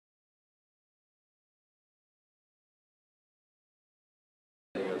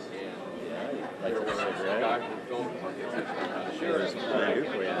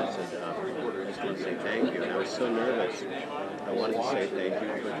so nervous. I wanted to say thank you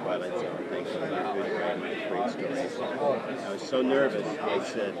for Twilight Zone. Thank you for the great stories. I was so nervous. I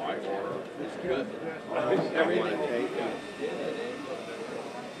said, I want to thank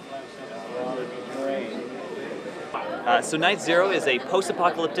you. So Night Zero is a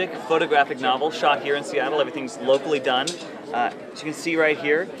post-apocalyptic photographic novel shot here in Seattle. Everything's locally done. As you can see right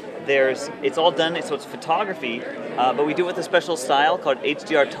here, it's all done, so it's photography, but we do it with a special style called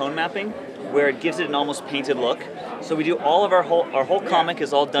HDR tone mapping, where it gives it an almost painted look. So we do all of our whole comic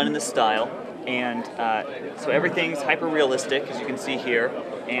is all done in this style, and so everything's hyper-realistic, as you can see here,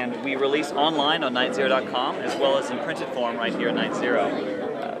 and we release online on nightzero.com as well as in printed form right here at Night Zero.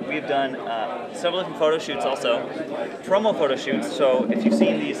 We've done several different photo shoots also, promo photo shoots, so if you've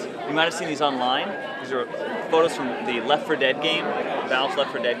seen these, you might have seen these online. These are photos from the Left 4 Dead game, Valve's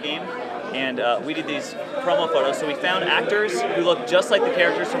Left 4 Dead game, and we did these promo photos. So we found actors who looked just like the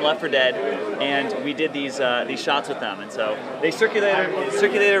characters from Left 4 Dead, and we did these shots with them. And so they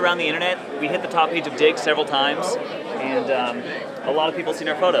circulated around the internet. We hit the top page of Dig several times, and a lot of people seen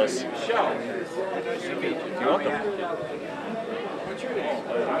our photos. You're welcome.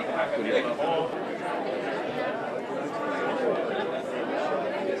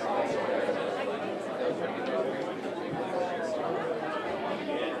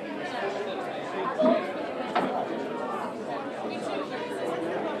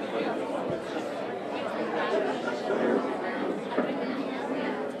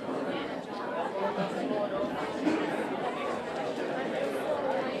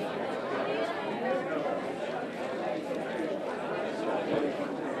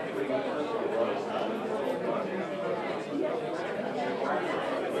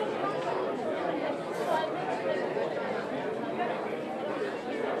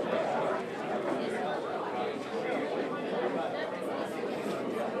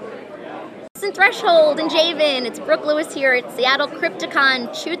 Threshold and Javen. It's Brooke Lewis here at Seattle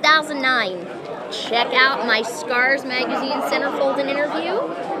Crypticon 2009. Check out my Scars Magazine centerfold and interview.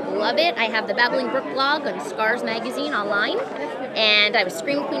 Love it. I have the Babbling Brook blog on Scars Magazine online. And I was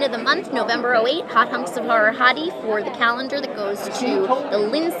Scream Queen of the Month, November 08, Hot Hunks of Horror Hottie for the calendar that goes to the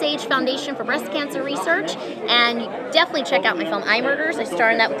Lynn Sage Foundation for Breast Cancer Research. And you definitely check out my film Eye Murders. I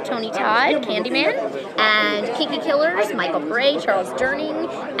star in that with Tony Todd, Candyman, and Kiki Killers, Michael Bray, Charles Durning,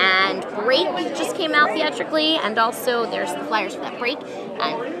 and Break just came out theatrically, and also there's the flyers for that Break.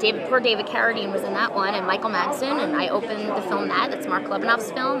 And poor David Carradine was in that one, and Michael Madsen, and I opened the film that's Mark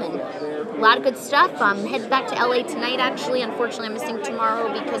Lebanoff's film, and a lot of good stuff. Headed back to LA tonight, actually. Unfortunately, I'm missing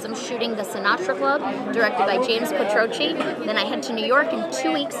tomorrow because I'm shooting The Sinatra Club, directed by James Quattrochi. Then I head to New York in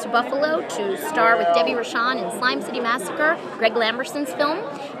 2 weeks to Buffalo to star with Debbie Rochon in Slime City Massacre, Greg Lamberson's film.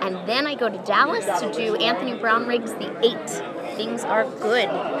 And then I go to Dallas to do Anthony Brownrigg's The Eight. Things are good.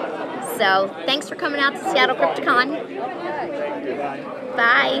 So, thanks for coming out to Seattle Crypticon.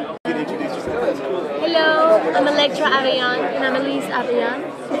 Bye. Hello, I'm Electra Aveillon, and I'm Elise Aveillon.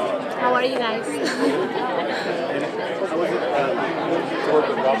 How are you guys?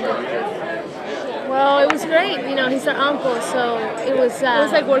 Well, it was great. You know, he's our uncle, so it was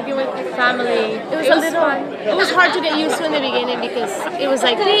like working with family. It was hard to get used to in the beginning because it was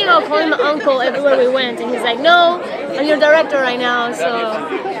like, call him uncle everywhere we went, and he's like, no, I'm your director right now, so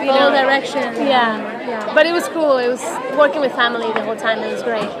follow direction. Yeah. But it was cool. It was working with family the whole time. It was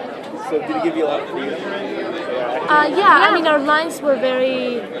great. So did he give you a lot of freedom? Yeah. I mean, our lines were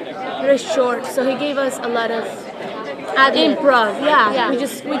very, very short, so he gave us a lot of improv. Yeah.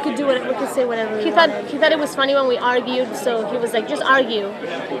 We could do it. We could say whatever. He thought it was funny when we argued, so he was like, just argue.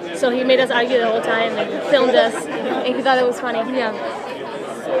 So he made us argue the whole time and filmed us, and he thought it was funny. Yeah.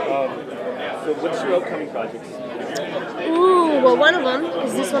 So what's your upcoming projects? Ooh, well, one of them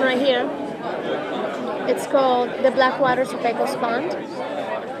is this one right here. It's called The Black Waters of Echo's Pond,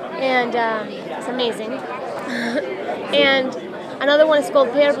 and it's amazing. And another one is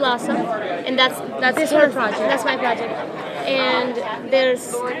called Pear Blossom, and that's her project. That's my project. And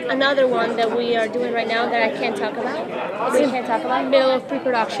there's another one that we are doing right now that I can't talk about. We can't talk about. Middle of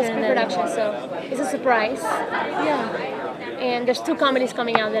pre-production. It's pre-production, so it's a surprise. Yeah. And there's 2 comedies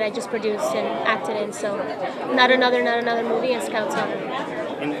coming out that I just produced and acted in, so not another movie, and Scout's on.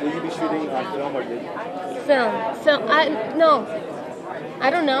 And will you be shooting on film or digital? Film. No. I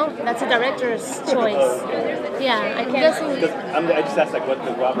don't know. That's a director's choice. Yeah, I can't. I just asked like what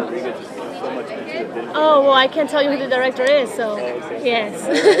the Robert Rodriguez is so much into digital. Oh well, I can't tell you who the director is, so yes.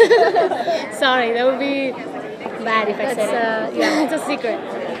 Sorry, that would be bad if I said it. Yeah, it's a secret.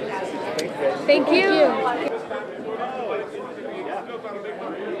 Thank you.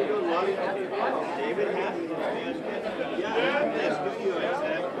 David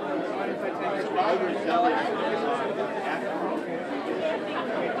Well,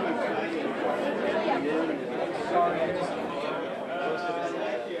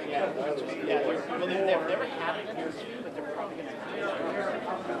 they've never had it here too, but they're probably going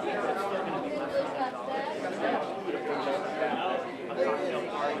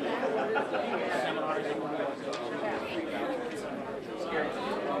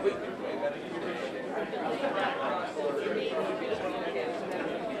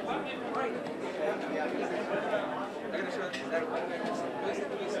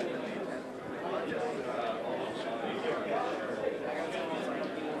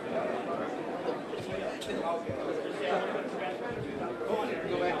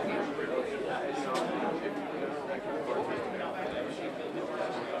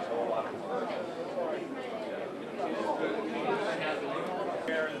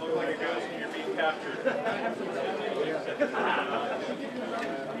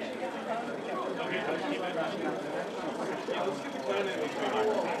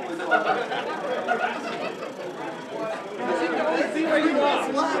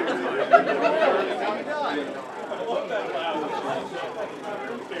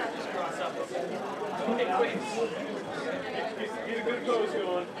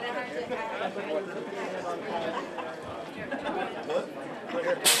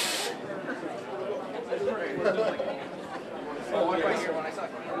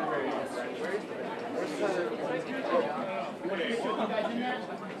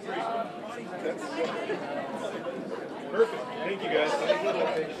Perfect. Thank you guys.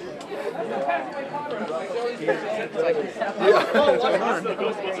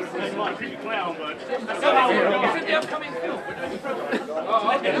 Creepy clown, but it's in the upcoming film.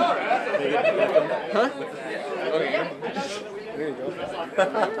 Oh, okay. Huh? Okay. There you go.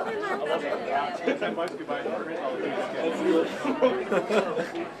 That might be my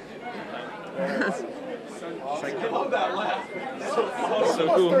I love that laugh.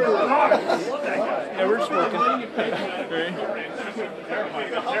 So cool. Yeah, we're just working. Right?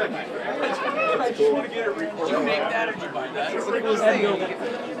 I just want to get it recorded. Did you make that or did you buy that? That's the coolest thing.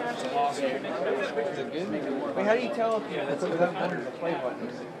 That's awesome. Is it good? Wait, how do you tell if it's without going to the play button?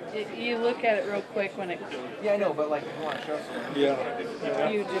 You look at it real quick when it. Yeah, I know, but like if you want to show someone. Yeah.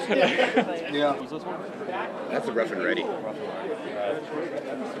 You just play it. Yeah. That's a rough and ready. You're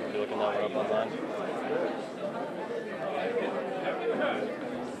looking that one up online?